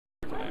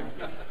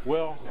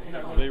Well,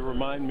 they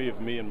remind me of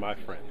me and my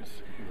friends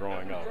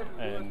growing up,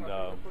 and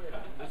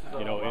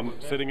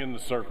sitting in the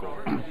circle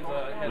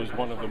was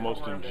one of the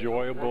most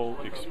enjoyable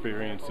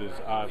experiences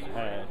I've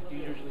had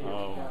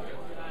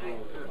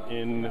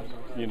in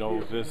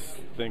this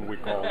thing we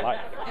call life,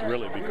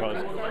 really,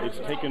 because it's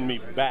taken me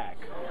back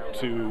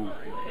to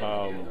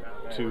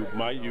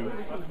my youth,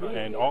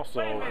 and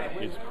also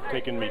it's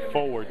taken me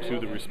forward to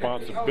the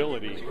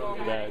responsibility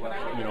that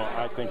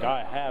I think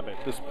I have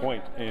at this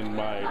point in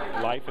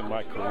my life and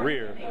my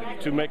career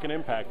to make an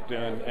impact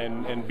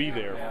and be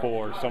there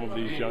for some of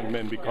these young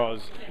men,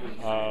 because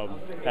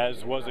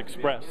as was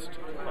expressed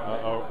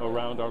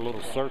around our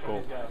little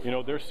circle,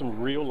 there's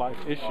some real life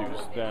issues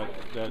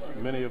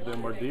that many of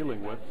them are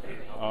dealing with,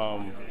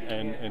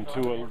 and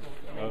to a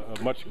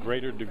much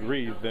greater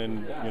degree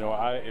than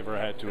I ever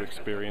had to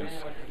experience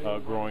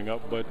growing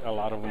up, but a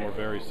lot of them are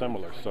very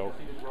similar. So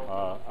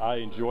I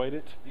enjoyed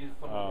it.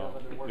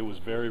 It was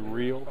very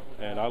real,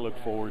 and I look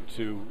forward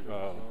to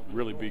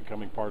really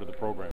becoming part of the program.